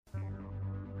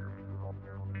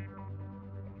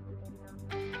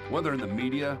Whether in the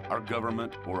media, our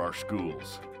government, or our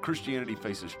schools, Christianity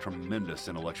faces tremendous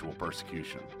intellectual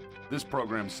persecution. This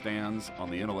program stands on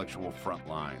the intellectual front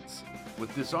lines.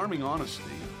 With disarming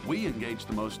honesty, we engage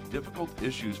the most difficult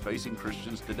issues facing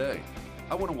Christians today.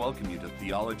 I want to welcome you to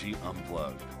Theology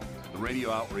Unplugged, the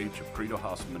radio outreach of Credo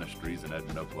House Ministries in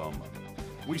Edmond, Oklahoma.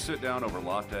 We sit down over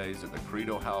lattes at the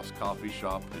Credo House coffee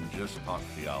shop and just talk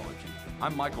theology.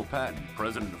 I'm Michael Patton,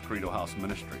 president of Credo House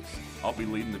Ministries. I'll be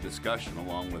leading the discussion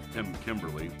along with Tim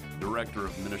Kimberly, director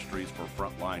of ministries for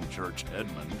Frontline Church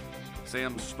Edmond,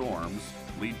 Sam Storms,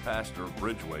 lead pastor of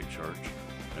Bridgeway Church,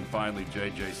 and finally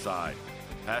J.J. Side,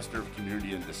 pastor of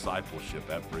community and discipleship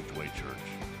at Bridgeway Church.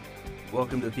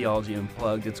 Welcome to Theology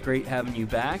Unplugged. It's great having you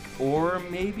back, or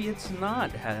maybe it's not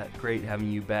great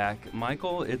having you back.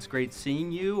 Michael, it's great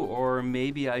seeing you, or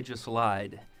maybe I just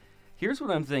lied. Here's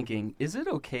what I'm thinking. Is it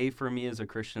okay for me as a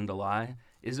Christian to lie?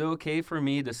 Is it okay for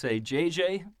me to say,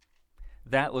 JJ,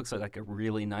 that looks like a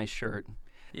really nice shirt?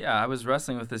 Yeah, I was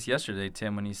wrestling with this yesterday,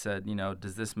 Tim, when you said,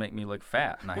 does this make me look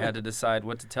fat? And I had to decide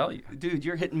what to tell you. Dude,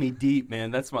 you're hitting me deep, man.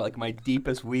 That's my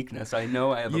deepest weakness. I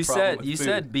know I have a problem with food. You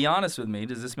said, be honest with me.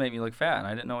 Does this make me look fat? And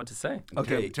I didn't know what to say.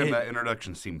 Okay, Tim, that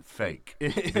introduction seemed fake.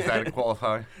 Does that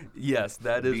qualify? Yes,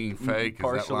 that is being fake.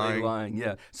 Partially is that lying.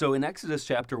 Yeah. So in Exodus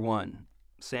chapter 1,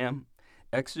 Sam,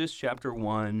 Exodus chapter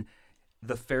 1,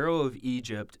 the Pharaoh of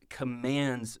Egypt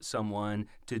commands someone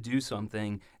to do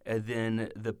something, and then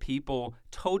the people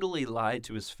totally lie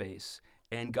to his face,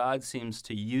 and God seems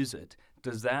to use it.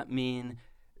 Does that mean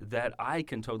that I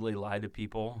can totally lie to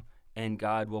people, and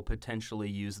God will potentially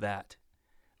use that?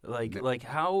 Like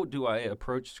how do I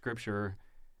approach Scripture?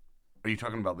 Are you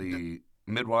talking about the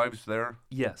midwives there?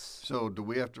 Yes. So do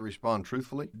we have to respond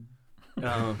truthfully?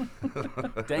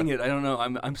 Dang it! I don't know.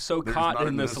 I'm so caught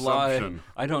in this lie.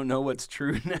 I don't know what's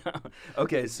true now.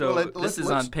 Okay, so this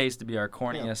is on pace to be our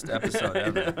corniest episode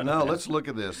ever. No, let's look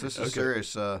at this. This is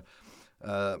serious.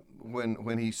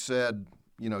 When he said,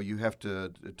 you have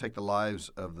to take the lives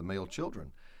of the male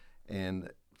children, and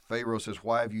Pharaoh says,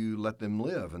 "Why have you let them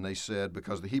live?" And they said,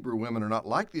 "Because the Hebrew women are not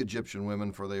like the Egyptian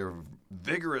women, for they are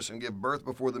vigorous and give birth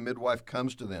before the midwife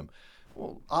comes to them."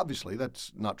 Well, obviously,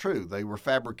 that's not true. They were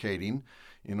fabricating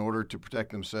in order to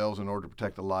protect themselves, in order to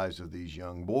protect the lives of these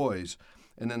young boys.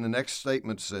 And then the next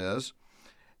statement says,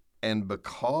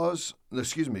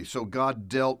 so God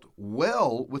dealt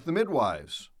well with the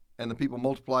midwives, and the people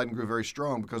multiplied and grew very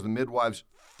strong because the midwives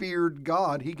feared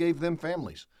God. He gave them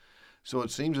families. So it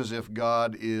seems as if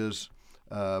God is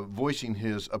voicing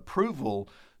his approval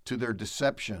to their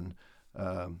deception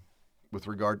with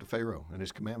regard to Pharaoh and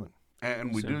his commandment.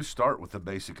 And we do start with the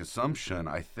basic assumption,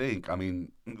 I think. I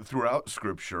mean, throughout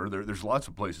Scripture, there's lots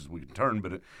of places we can turn,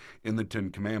 but in the Ten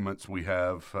Commandments, we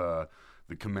have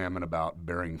the commandment about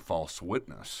bearing false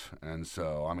witness. And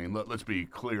so, I mean, let's be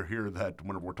clear here that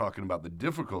when we're talking about the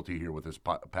difficulty here with this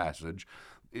passage,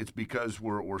 it's because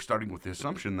we're starting with the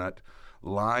assumption that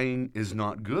lying is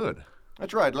not good.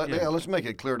 That's right. Let's make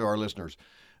it clear to our listeners.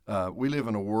 We live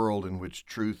in a world in which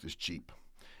truth is cheap.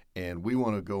 And we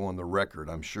want to go on the record,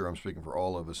 I'm sure I'm speaking for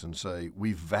all of us, and say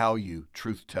we value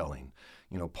truth-telling.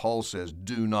 Paul says,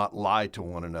 do not lie to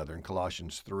one another in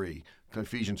Colossians 3.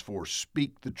 Ephesians 4,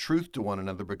 speak the truth to one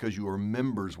another because you are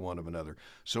members one of another.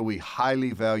 So we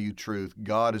highly value truth.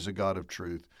 God is a God of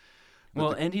truth.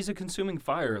 Well, and he's a consuming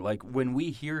fire. Like, when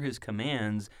we hear his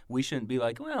commands, we shouldn't be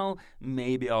like, well,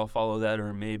 maybe I'll follow that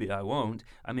or maybe I won't.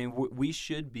 I mean,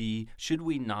 should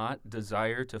we not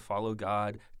desire to follow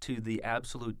God to the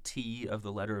absolute T of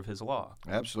the letter of his law?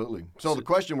 Absolutely. So the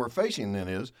question we're facing then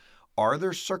is, are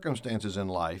there circumstances in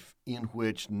life in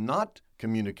which not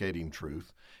communicating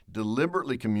truth,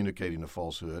 deliberately communicating a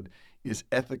falsehood, is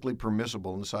ethically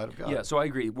permissible in the sight of God? Yeah, so I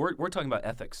agree. We're talking about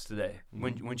ethics today.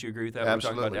 Wouldn't you agree with that?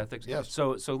 Absolutely. We're talking about ethics? Yes.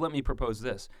 So let me propose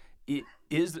this.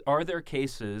 Are there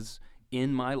cases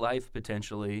in my life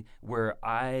potentially where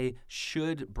I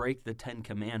should break the Ten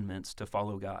Commandments to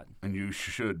follow God? And you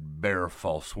should bear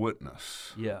false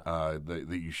witness. Yeah. That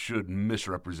you should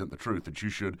misrepresent the truth, that you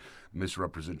should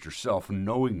misrepresent yourself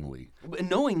knowingly.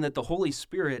 Knowing that the Holy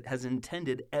Spirit has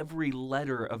intended every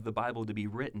letter of the Bible to be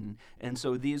written. And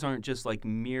so these aren't just like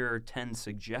mere 10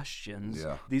 suggestions.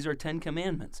 Yeah. These are 10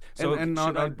 commandments. So and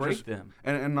should I break them?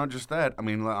 And not just that. I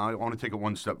mean, I want to take it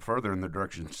one step further in the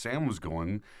direction Sam was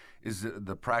going, is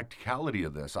the practicality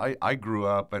of this. I grew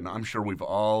up, and I'm sure we've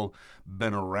all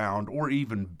been around or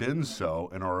even been so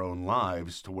in our own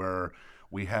lives, to where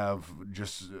we have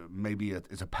just maybe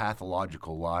it's a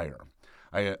pathological liar.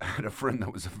 I had a friend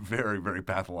that was a very, very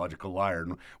pathological liar,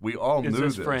 and we all knew this.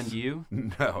 Is this friend you?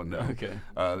 No. Okay.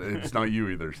 It's not you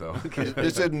either, so.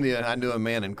 This isn't the I knew a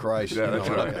man in Christ. Yeah, that's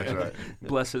right. That's right.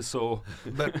 Bless his soul.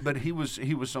 But he was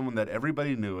someone that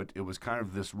everybody knew it. It was kind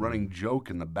of this running joke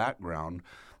in the background.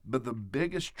 But the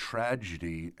biggest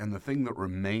tragedy and the thing that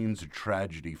remains a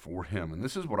tragedy for him, and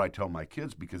this is what I tell my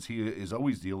kids because he is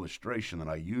always the illustration that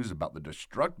I use about the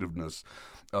destructiveness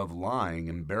of lying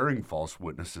and bearing false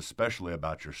witness, especially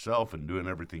about yourself, and doing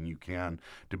everything you can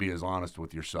to be as honest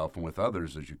with yourself and with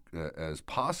others as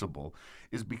possible,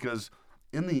 is because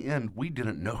in the end, we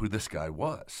didn't know who this guy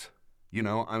was. You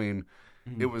know, I mean,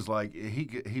 it was like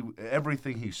he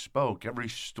everything he spoke, every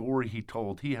story he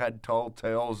told, he had tall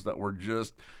tales that were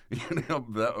just,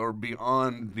 that were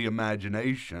beyond the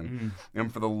imagination.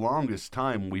 And for the longest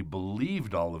time, we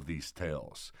believed all of these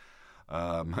tales.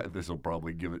 This will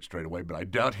probably give it straight away, but I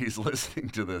doubt he's listening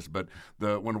to this. But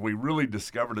when we really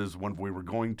discovered is when we were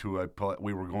going to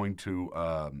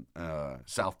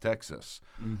South Texas,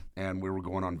 and we were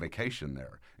going on vacation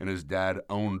there, and his dad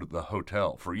owned the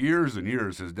hotel for years and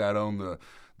years. His dad owned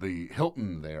the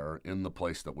Hilton there in the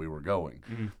place that we were going.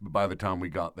 But by the time we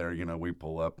got there, we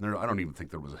pull up. I don't even think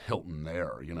there was a Hilton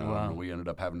there. Wow. We ended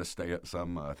up having to stay at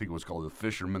some. I think it was called the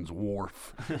Fisherman's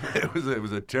Wharf. It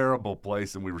was a terrible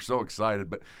place, and we were so excited.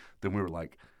 But then we were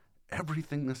like,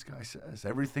 everything this guy says,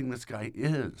 everything this guy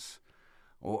is.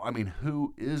 Well, I mean,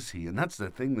 who is he? And that's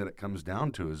the thing that it comes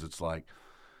down to. Is it's like,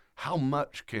 how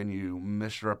much can you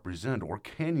misrepresent, or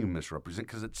can you misrepresent?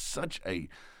 Because it's such a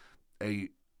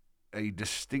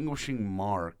distinguishing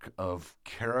mark of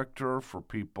character for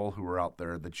people who are out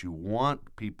there that you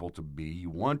want people to be. You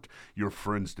want your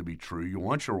friends to be true. You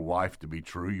want your wife to be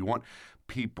true. You want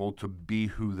people to be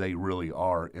who they really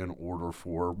are in order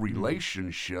for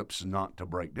relationships not to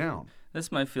break down.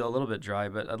 This might feel a little bit dry,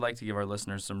 but I'd like to give our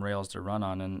listeners some rails to run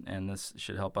on, and this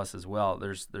should help us as well.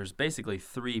 There's basically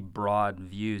three broad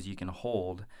views you can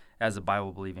hold as a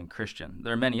Bible-believing Christian.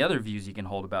 There are many other views you can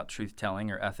hold about truth-telling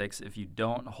or ethics if you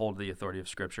don't hold the authority of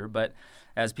Scripture, but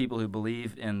as people who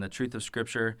believe in the truth of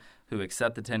Scripture, who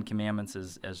accept the Ten Commandments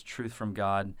as truth from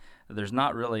God, there's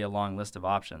not really a long list of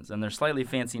options. And they're slightly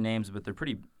fancy names, but they're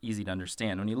pretty easy to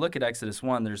understand. When you look at Exodus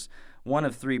 1, there's one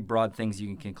of three broad things you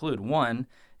can conclude. One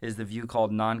is the view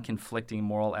called non-conflicting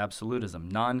moral absolutism.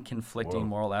 Non-conflicting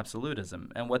moral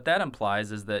absolutism. And what that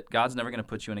implies is that God's never going to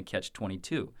put you in a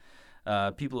catch-22.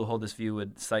 People who hold this view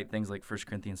would cite things like 1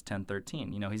 Corinthians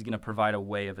 10:13. He's going to provide a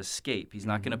way of escape. He's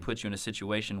not going to put you in a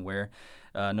situation where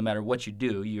no matter what you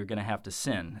do, you're going to have to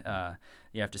sin.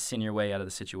 You have to sin your way out of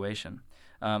the situation.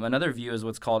 Another view is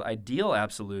what's called ideal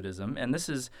absolutism, and this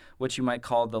is what you might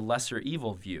call the lesser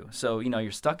evil view. So,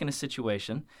 you're stuck in a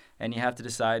situation, and you have to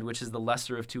decide which is the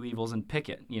lesser of two evils and pick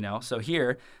it, So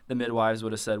here, the midwives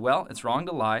would have said, well, it's wrong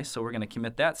to lie, so we're going to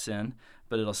commit that sin,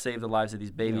 but it'll save the lives of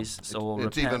these babies, so we'll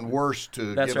repent. It's even worse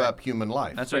to give up human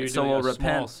life. That's So right. you're So doing we'll a repent.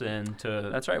 small sin to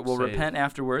That's right. We'll save. repent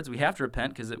afterwards. We have to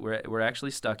repent because we're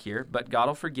actually stuck here, but God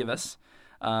will forgive us.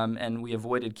 And we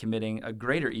avoided committing a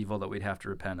greater evil that we'd have to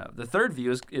repent of. The third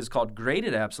view is called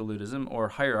graded absolutism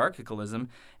or hierarchicalism,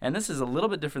 and this is a little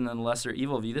bit different than the lesser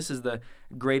evil view. This is the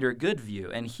greater good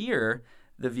view, and here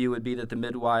the view would be that the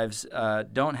midwives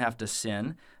don't have to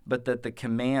sin, but that the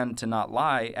command to not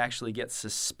lie actually gets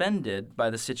suspended by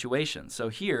the situation. So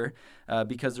here,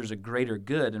 because there's a greater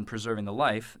good in preserving the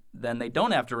life, then they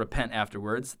don't have to repent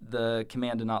afterwards. The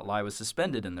command to not lie was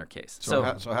suspended in their case. So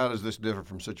how does this differ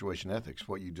from situation ethics,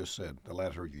 what you just said, the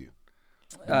latter view?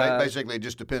 Basically, it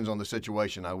just depends on the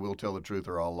situation. I will tell the truth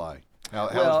or I'll lie. How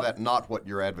is that not what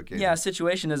you're advocating? Yeah,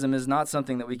 situationism is not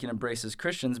something that we can embrace as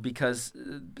Christians because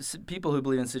people who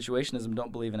believe in situationism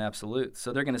don't believe in absolutes.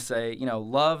 So they're going to say,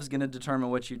 love's going to determine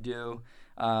what you do,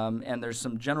 and there's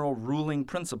some general ruling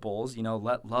principles,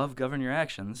 let love govern your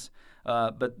actions,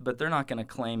 but they're not going to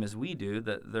claim, as we do,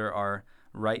 that there are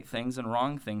right things and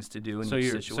wrong things to do in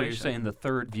each situation. So you're saying the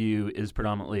third view is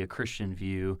predominantly a Christian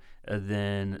view,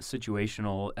 then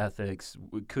situational ethics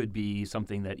could be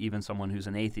something that even someone who's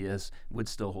an atheist would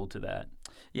still hold to that.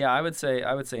 Yeah, I would say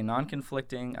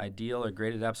non-conflicting, ideal, or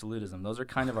graded absolutism. Those are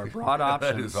kind of our broad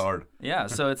options. That is hard. Yeah,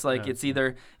 so it's like it's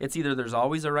either there's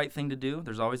always a right thing to do,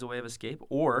 there's always a way of escape,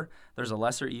 or there's a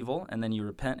lesser evil and then you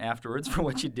repent afterwards for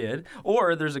what you did,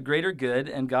 or there's a greater good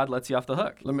and God lets you off the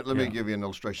hook. Let me give you an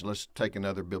illustration. Let's take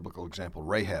another biblical example.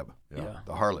 Rahab, the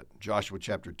harlot, Joshua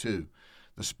chapter 2.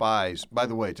 The spies. By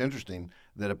the way, it's interesting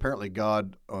that apparently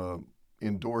God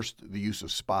endorsed the use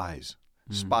of spies.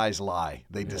 Spies lie.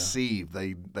 They deceive.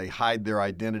 They hide their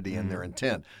identity and their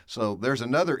intent. So there's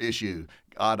another issue.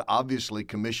 God obviously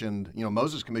commissioned,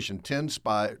 Moses commissioned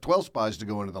 12 spies to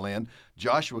go into the land.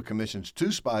 Joshua commissions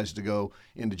 2 spies to go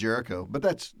into Jericho. But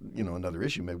that's, another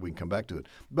issue. Maybe we can come back to it.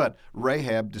 But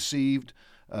Rahab deceived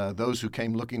those who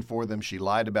came looking for them. She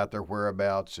lied about their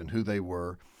whereabouts and who they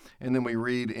were. And then we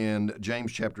read in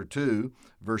James chapter 2,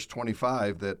 verse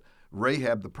 25, that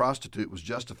Rahab the prostitute was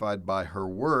justified by her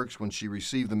works when she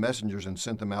received the messengers and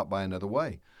sent them out by another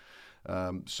way.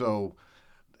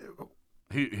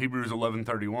 Hebrews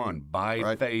 11:31. By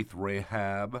Right. faith,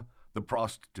 Rahab the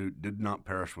prostitute did not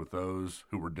perish with those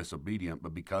who were disobedient,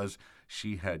 but because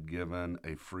she had given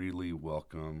a free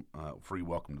welcome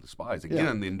to the spies.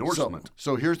 Again, the endorsement.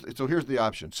 So here's the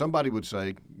option. Somebody would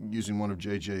say, using one of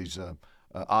JJ's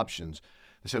options,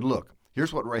 they said, look,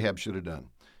 here's what Rahab should have done.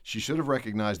 She should have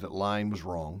recognized that lying was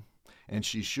wrong, and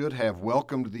she should have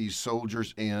welcomed these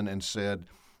soldiers in and said,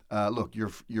 look,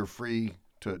 you're free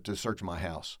to search my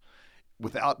house,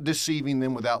 without deceiving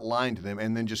them, without lying to them,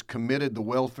 and then just committed the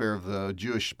welfare of the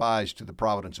Jewish spies to the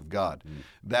providence of God.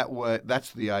 That way,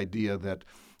 that's the idea that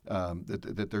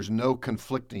there's no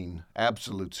conflicting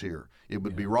absolutes here. It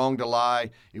would be wrong to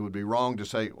lie. It would be wrong to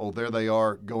say, oh, there they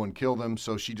are, go and kill them.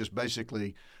 So she just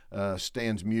basically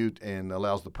stands mute and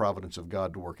allows the providence of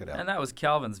God to work it out. And that was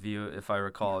Calvin's view, if I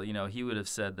recall. He would have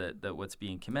said that what's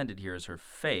being commended here is her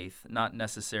faith, not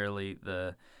necessarily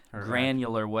the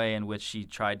granular way in which she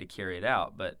tried to carry it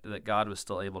out, but that God was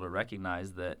still able to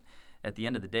recognize that at the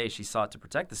end of the day, she sought to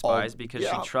protect the spies because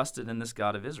she trusted in this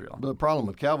God of Israel. The problem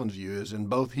with Calvin's view is in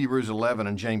both Hebrews 11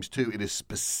 and James 2, it is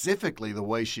specifically the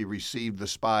way she received the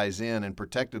spies in and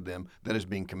protected them that is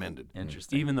being commended.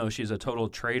 Interesting. Even though she's a total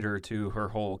traitor to her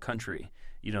whole country.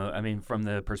 From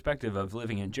the perspective of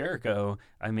living in Jericho,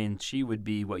 she would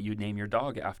be what you'd name your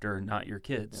dog after, not your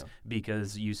kids,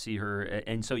 because you see her.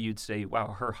 And so you'd say,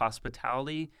 wow, her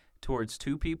hospitality towards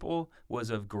 2 people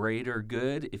was of greater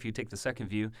good, if you take the second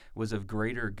view, was of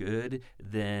greater good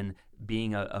than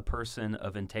being a person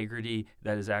of integrity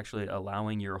that is actually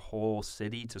allowing your whole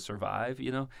city to survive,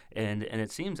 and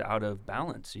it seems out of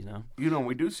balance,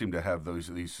 We do seem to have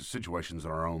these situations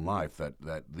in our own life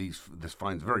that this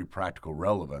finds very practical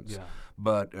relevance. Yeah.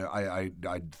 But I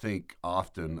think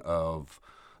often of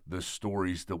the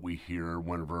stories that we hear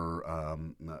whenever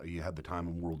you had the time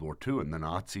in World War II and the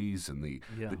Nazis and the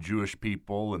Jewish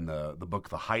people and the book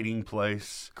The Hiding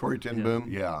Place. Corrie ten Boom.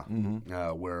 Yeah,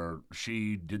 where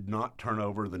she did not turn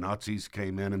over. The Nazis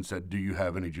came in and said, do you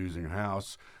have any Jews in your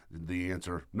house? The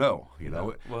answer, no.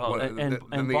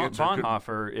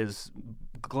 Bonhoeffer is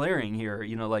glaring here,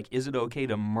 is it okay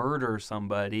to murder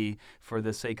somebody for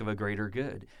the sake of a greater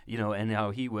good? And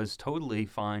how he was totally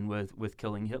fine with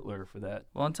killing Hitler for that.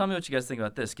 Well, and tell me what you guys think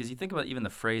about this, because you think about even the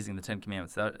phrasing, the 10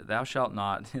 Commandments, thou shalt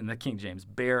not, in the King James,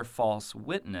 bear false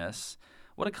witness.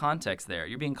 What a context there.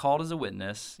 You're being called as a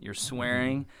witness. You're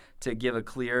swearing to give a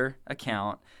clear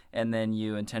account, and then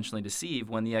you intentionally deceive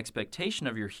when the expectation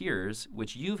of your hearers,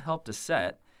 which you've helped to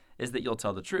set, is that you'll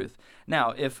tell the truth.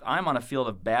 Now, if I'm on a field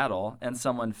of battle and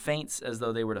someone faints as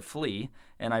though they were to flee,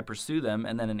 and I pursue them,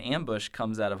 and then an ambush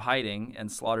comes out of hiding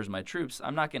and slaughters my troops,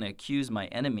 I'm not going to accuse my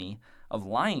enemy of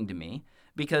lying to me,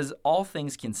 because all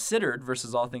things considered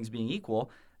versus all things being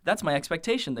equal, that's my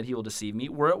expectation that he will deceive me.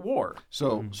 We're at war.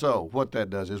 So what that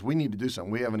does is we need to do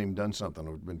something. We haven't even done something.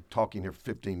 We've been talking here for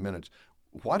 15 minutes.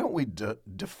 Why don't we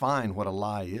define what a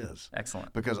lie is?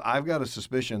 Excellent. Because I've got a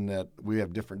suspicion that we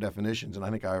have different definitions, and I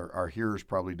think our hearers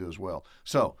probably do as well.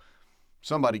 So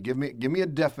somebody give me a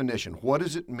definition. What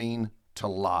does it mean to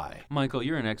lie? Michael,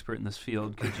 you're an expert in this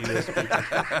field. Could you speak?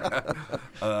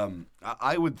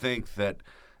 I would think that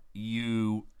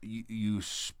you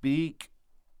speak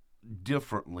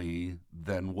differently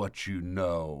than what you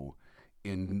know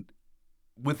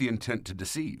with the intent to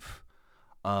deceive.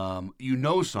 You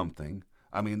know something.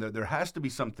 There has to be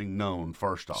something known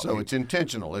first off. So it's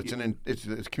intentional.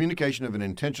 It's communication of an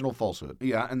intentional falsehood.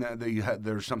 Yeah, and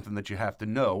there's something that you have to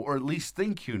know, or at least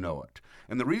think you know it.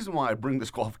 And the reason why I bring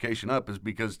this qualification up is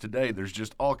because today there's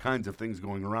just all kinds of things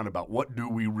going around about what do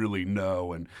we really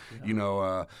know, and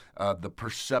the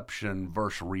perception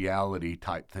versus reality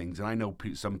type things. And I know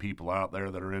some people out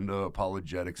there that are into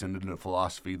apologetics and into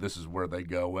philosophy. This is where they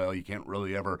go, well, you can't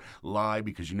really ever lie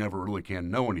because you never really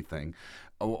can know anything.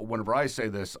 Whenever I say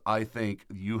this, I think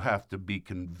you have to be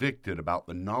convicted about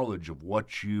the knowledge of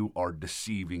what you are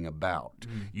deceiving about.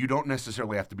 You don't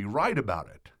necessarily have to be right about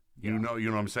it. You know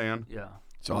what I'm saying? Yeah.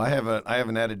 So I have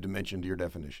an added dimension to your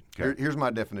definition. Okay. Here's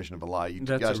my definition of a lie.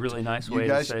 That's a really nice way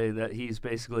to say that he's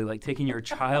basically like taking your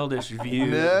childish view.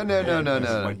 No.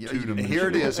 Like Here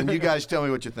it is, and you guys tell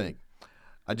me what you think.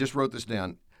 I just wrote this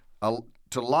down.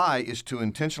 To lie is to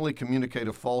intentionally communicate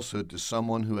a falsehood to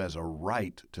someone who has a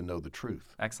right to know the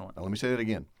truth. Excellent. Now, let me say that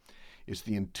again. It's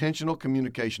the intentional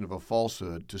communication of a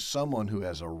falsehood to someone who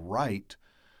has a right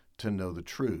to know the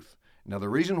truth. Now, the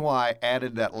reason why I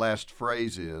added that last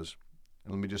phrase is,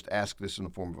 and let me just ask this in the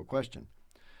form of a question.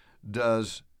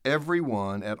 Does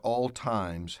everyone at all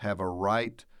times have a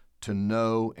right to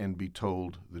know and be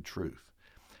told the truth?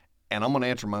 And I'm going to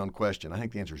answer my own question. I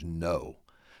think the answer is no.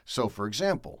 So, for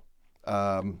example,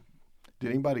 did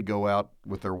anybody go out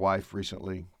with their wife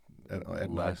recently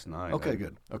at Last night. Okay,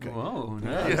 good. Okay. Whoa,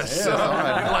 nice. Yes. All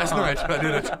right. Last night I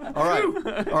did it. All right.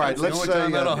 All right. It's Let's the only say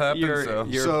time that'll happen. Your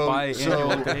So-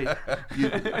 biannual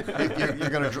date. you're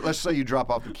going to. Let's say you drop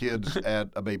off the kids at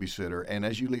a babysitter, and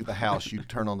as you leave the house, you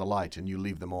turn on the lights and you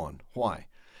leave them on. Why?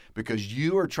 Because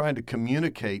you are trying to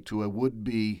communicate to a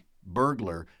would-be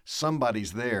burglar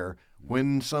somebody's there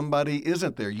when somebody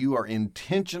isn't there. You are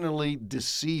intentionally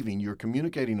deceiving. You're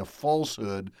communicating a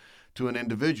falsehood to an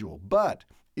individual. But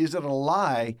is it a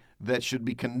lie that should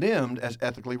be condemned as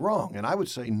ethically wrong? And I would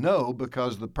say no,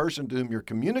 because the person to whom you're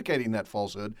communicating that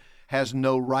falsehood has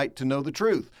no right to know the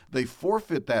truth. They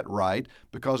forfeit that right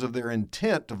because of their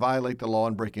intent to violate the law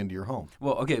and break into your home.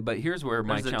 Well, okay, but here's where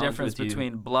my There's a challenge difference with you.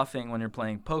 between bluffing when you're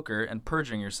playing poker and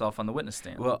perjuring yourself on the witness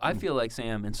stand. Well, I feel like,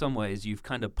 Sam, in some ways, you've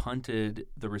kind of punted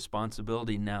the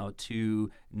responsibility now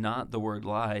to not the word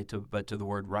lie, but to the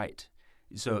word right.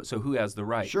 So who has the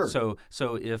right? Sure. So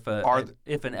if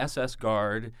if an SS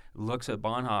guard looks at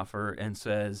Bonhoeffer and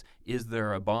says, "Is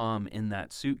there a bomb in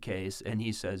that suitcase?" and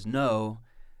he says no,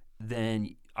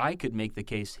 then I could make the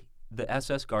case the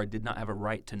SS guard did not have a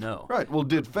right to know. Right. Well,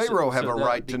 did Pharaoh have a that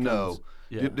right to know? becomes-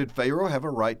 yeah. Did Pharaoh have a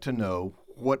right to know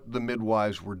what the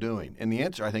midwives were doing? And the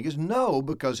answer, I think, is no,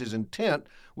 because his intent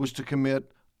was to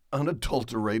commit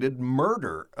unadulterated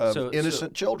murder of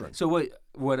innocent children. So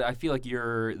what I feel like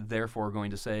you're therefore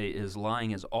going to say is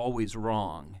lying is always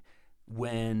wrong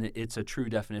when it's a true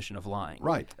definition of lying.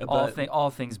 Right. all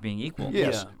things being equal.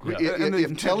 Yes. Yeah. And the If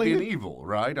intent telling being it- evil,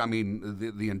 right? I mean,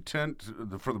 the intent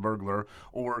for the burglar,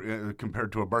 or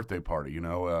compared to a birthday party,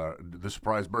 the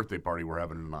surprise birthday party we're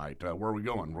having tonight. Where are we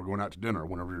going? We're going out to dinner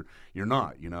whenever you're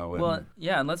not, And, Well,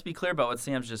 yeah, and let's be clear about what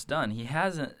Sam's just done. He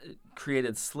hasn't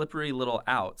created slippery little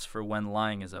outs for when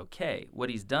lying is okay. What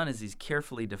he's done is he's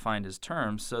carefully defined his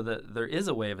terms so that there is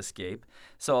a way of escape.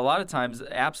 So a lot of times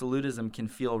absolutism can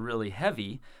feel really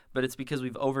heavy, but it's because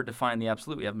we've overdefined the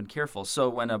absolute. We haven't been careful. So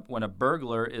when a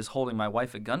burglar is holding my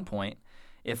wife at gunpoint,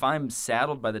 if I'm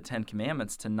saddled by the Ten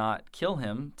Commandments to not kill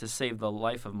him to save the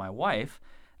life of my wife,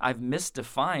 I've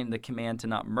misdefined the command to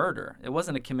not murder. It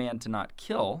wasn't a command to not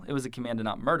kill. It was a command to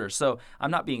not murder. So I'm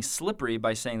not being slippery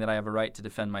by saying that I have a right to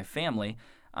defend my family.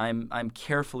 I'm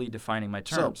carefully defining my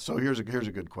terms. So here's a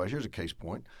good question. Here's a case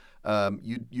point.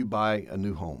 You buy a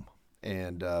new home,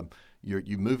 and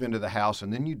you move into the house,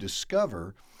 and then you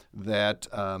discover that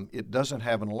it doesn't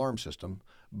have an alarm system,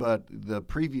 but the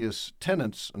previous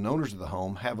tenants and owners of the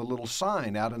home have a little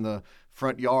sign out in the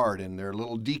front yard, and there are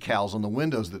little decals on the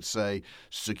windows that say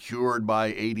secured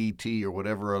by ADT or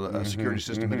whatever a security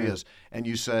system it is. And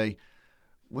you say,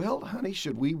 well, honey,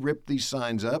 should we rip these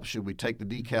signs up? Should we take the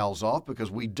decals off? Because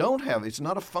we don't have, it's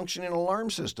not a functioning alarm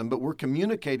system, but we're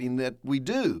communicating that we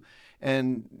do.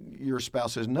 And your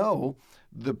spouse says, no,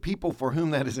 the people for whom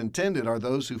that is intended are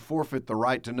those who forfeit the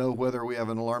right to know whether we have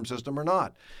an alarm system or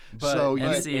not. But So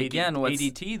see, again,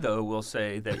 ADT, though, will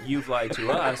say that you've lied to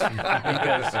us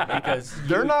because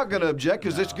they're not going to object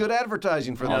because it's good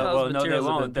advertising for them. All those well, no, they materials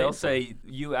have won't. been They'll paid for. say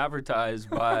you advertise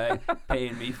by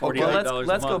paying me $48 Well, a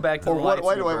let's go month. back to Or the what?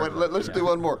 lights. Wait. Let's do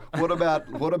one more. What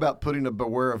about putting a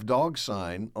 "Beware of Dog"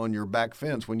 sign on your back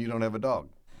fence when you don't have a dog?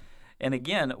 And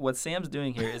again, what Sam's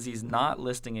doing here is he's not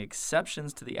listing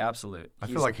exceptions to the absolute. I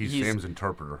feel like he's Sam's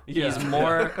interpreter. He's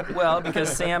more, well,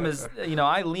 because Sam is,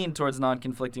 I lean towards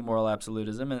non-conflicting moral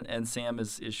absolutism, and Sam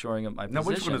is shoring up my position. Now,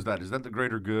 which one is that? Is that the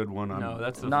greater good one? No,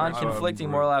 that's the Non-conflicting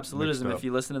moral absolutism, mixed if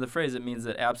you listen to the phrase, it means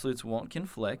that absolutes won't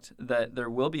conflict, that there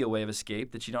will be a way of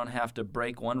escape, that you don't have to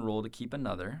break one rule to keep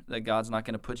another, that God's not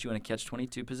going to put you in a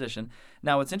catch-22 position.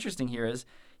 Now, what's interesting here is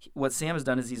what Sam has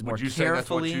done is he's more Would you say that's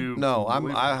what carefully. you No,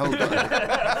 believe? I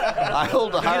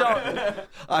hold a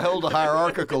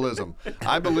hierarchicalism.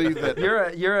 I believe that You're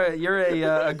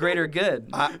a greater good.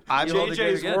 I You hold a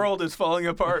greater JJ's good. world is falling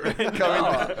apart. Right?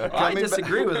 I coming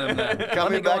disagree with him. Then. Let me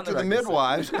coming go back on to the record and say-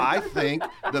 midwives, I think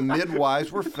the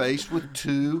midwives were faced with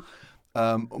two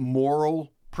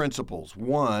moral principles.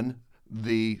 One,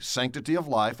 the sanctity of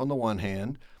life on the one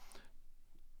hand.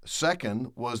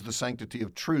 Second was the sanctity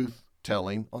of truth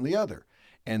telling on the other.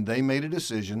 And they made a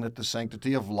decision that the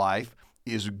sanctity of life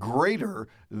is greater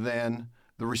than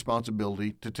the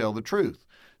responsibility to tell the truth.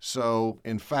 So,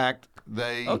 in fact,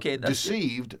 they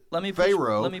deceived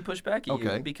Pharaoh. Let me push back at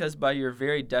you, because by your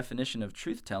very definition of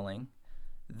truth-telling,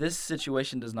 this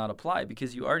situation does not apply,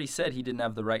 because you already said he didn't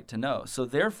have the right to know. So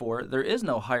therefore, there is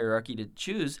no hierarchy to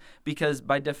choose, because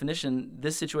by definition,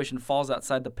 this situation falls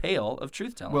outside the pale of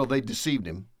truth-telling. Well, they deceived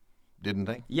him, didn't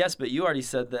they? Yes, but you already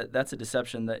said that that's a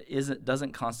deception that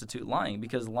doesn't constitute lying,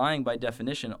 because lying by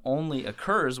definition only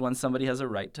occurs when somebody has a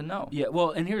right to know. Yeah,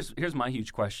 well, and here's my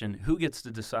huge question. Who gets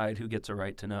to decide who gets a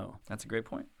right to know? That's a great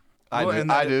point.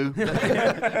 I do.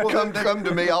 Come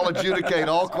to me. I'll adjudicate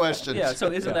all questions. Yeah,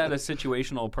 so isn't that a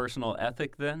situational personal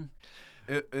ethic then?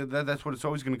 That's what it's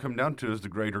always going to come down to, is the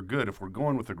greater good. If we're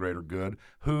going with the greater good,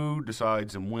 who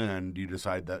decides and when do you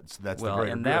decide that's the greater good? Well,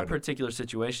 in that particular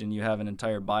situation, you have an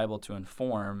entire Bible to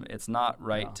inform. It's not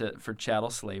right for chattel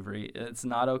slavery. It's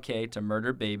not okay to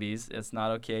murder babies. It's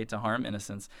not okay to harm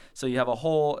innocents. So you have a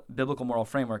whole biblical moral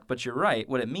framework. But you're right.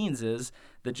 What it means is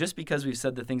that just because we've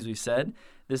said the things we've said,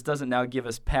 this doesn't now give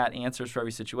us pat answers for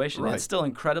every situation. Right. It's still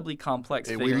incredibly complex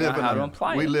figuring out how to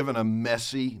apply it. We live in a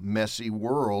messy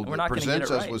world that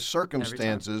presents us with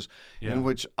circumstances in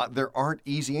which there aren't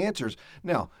easy answers.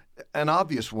 Now, an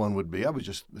obvious one would be, I was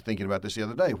just thinking about this the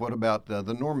other day, what about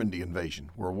the Normandy invasion,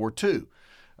 World War II?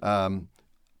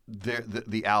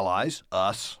 The Allies,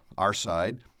 our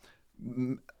side,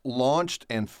 launched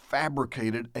and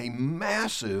fabricated a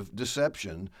massive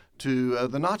deception to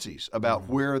the Nazis about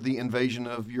where the invasion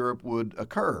of Europe would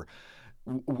occur.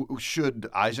 Should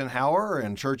Eisenhower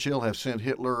and Churchill have sent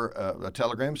Hitler a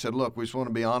telegram, said, look, we just want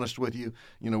to be honest with you.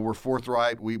 You know, we're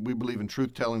forthright. We believe in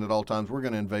truth-telling at all times. We're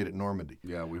going to invade at Normandy.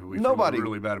 Yeah, we feel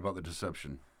really bad about the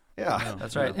deception. Yeah,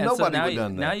 that's right. And nobody would have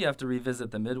done that. Now you have to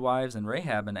revisit the midwives and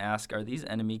Rahab and ask, are these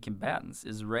enemy combatants?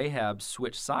 Is Rahab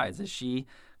switched sides? Is she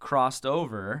crossed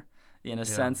over in a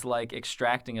sense like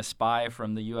extracting a spy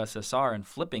from the USSR and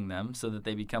flipping them so that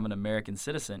they become an American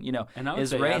citizen? You know, and I would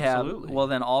is say Rahab, absolutely. well,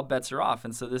 then all bets are off.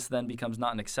 And so this then becomes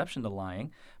not an exception to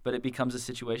lying, but it becomes a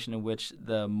situation in which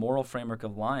the moral framework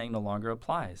of lying no longer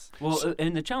applies. Well,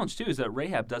 and the challenge, too, is that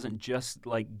Rahab doesn't just,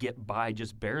 like, get by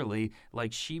just barely.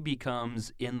 Like, she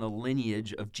becomes in the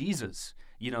lineage of Jesus.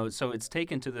 You know, so it's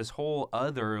taken to this whole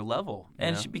other level.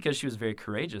 And because she was very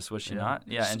courageous, was she not?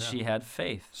 Yeah, and she had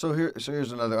faith. So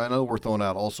here's another. I know we're throwing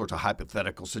out all sorts of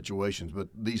hypothetical situations, but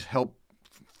these help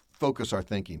focus our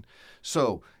thinking.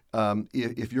 So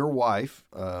if your wife,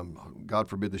 God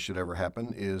forbid this should ever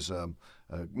happen, is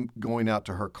going out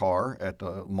to her car at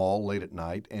the mall late at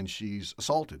night and she's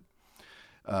assaulted,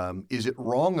 is it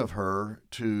wrong of her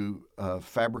to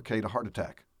fabricate a heart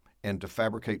attack? And to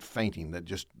fabricate fainting, that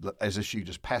just as if she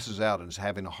just passes out and is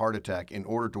having a heart attack in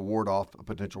order to ward off a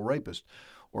potential rapist?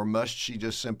 Or must she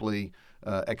just simply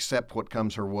accept what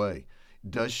comes her way?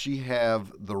 Does she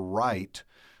have the right,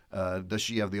 does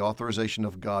she have the authorization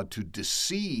of God to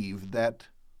deceive that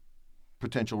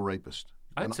potential rapist?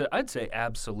 I'd say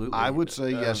absolutely. I would say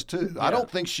yes, too. I don't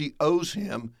think she owes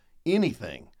him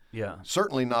anything. Yeah,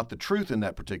 certainly not the truth in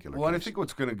that particular case. Well, I think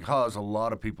what's going to cause a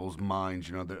lot of people's minds,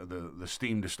 you know, the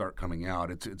steam to start coming out.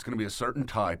 It's going to be a certain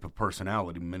type of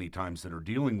personality many times that are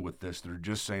dealing with this. That are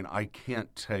just saying, I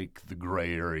can't take the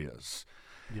gray areas.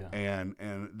 Yeah,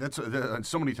 and that's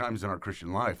so many times in our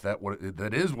Christian life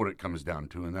that is what it comes down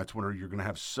to, and that's where you're going to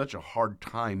have such a hard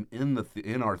time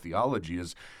in our theology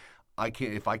is,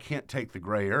 if I can't take the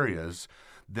gray areas,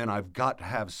 then I've got to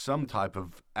have some type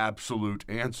of absolute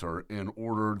answer in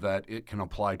order that it can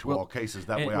apply to all cases.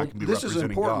 That way I can be representing God. This is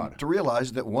important to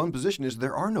realize that one position is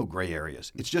there are no gray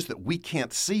areas. It's just that we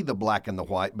can't see the black and the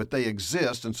white, but they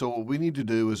exist. And so what we need to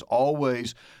do is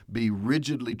always be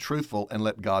rigidly truthful and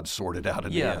let God sort it out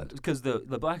in the end. Yeah, because the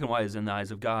black and white is in the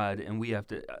eyes of God, and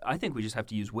I think we just have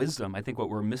to use wisdom. I think what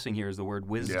we're missing here is the word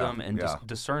wisdom and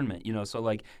discernment. You know, so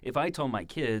like if I told my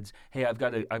kids, hey, I've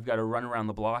got to run around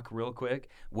the block real quick,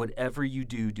 whatever you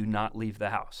do not leave the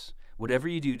house. Whatever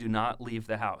you do not leave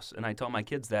the house. And I tell my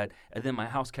kids that, and then my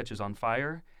house catches on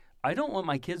fire. I don't want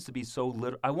my kids to be so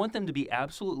literal. I want them to be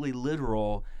absolutely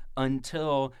literal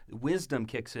until wisdom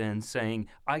kicks in saying,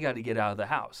 I got to get out of the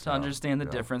house. To understand the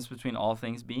difference between all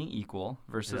things being equal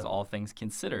versus all things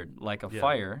considered, like a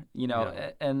fire. You know,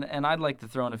 and I'd like to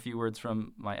throw in a few words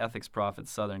from my ethics prophet,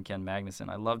 Southern Ken Magnuson.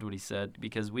 I loved what he said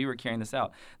because we were carrying this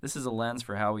out. This is a lens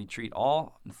for how we treat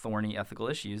all thorny ethical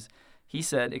issues. He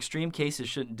said, extreme cases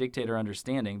shouldn't dictate our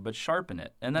understanding, but sharpen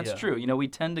it. And that's true. You know, we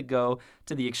tend to go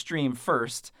to the extreme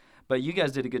first, But you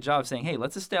guys did a good job of saying, hey,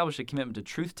 let's establish a commitment to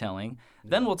truth-telling.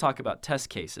 Then we'll talk about test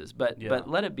cases. But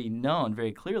let it be known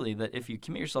very clearly that if you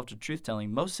commit yourself to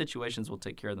truth-telling, most situations will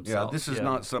take care of themselves. Yeah, this is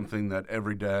not something that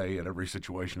every day, at every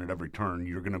situation, at every turn,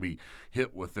 you're going to be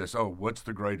hit with this, what's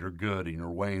the greater good, and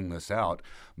you're weighing this out.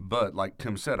 But like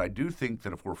Tim said, I do think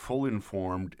that if we're fully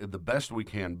informed, the best we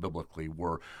can biblically,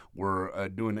 we're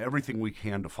doing everything we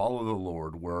can to follow the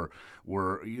Lord. We're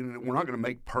not going to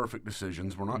make perfect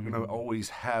decisions. We're not going to always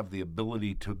have the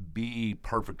ability to be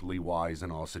perfectly wise in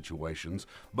all situations,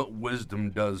 but wisdom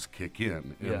does kick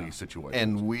in these situations.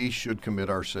 And we should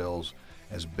commit ourselves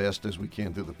as best as we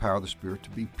can through the power of the Spirit to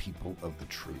be people of the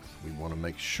truth. We want to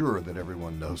make sure that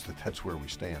everyone knows that that's where we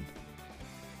stand.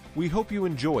 We hope you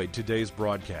enjoyed today's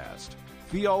broadcast.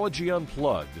 Theology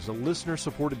Unplugged is a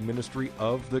listener-supported ministry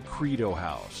of the Credo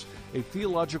House, a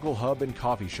theological hub and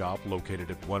coffee shop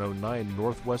located at 109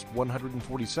 Northwest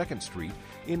 142nd Street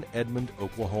in Edmond,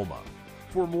 Oklahoma.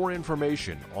 For more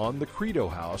information on the Credo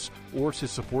House or to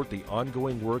support the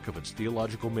ongoing work of its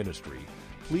theological ministry,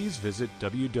 please visit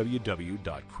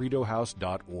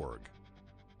www.credohouse.org.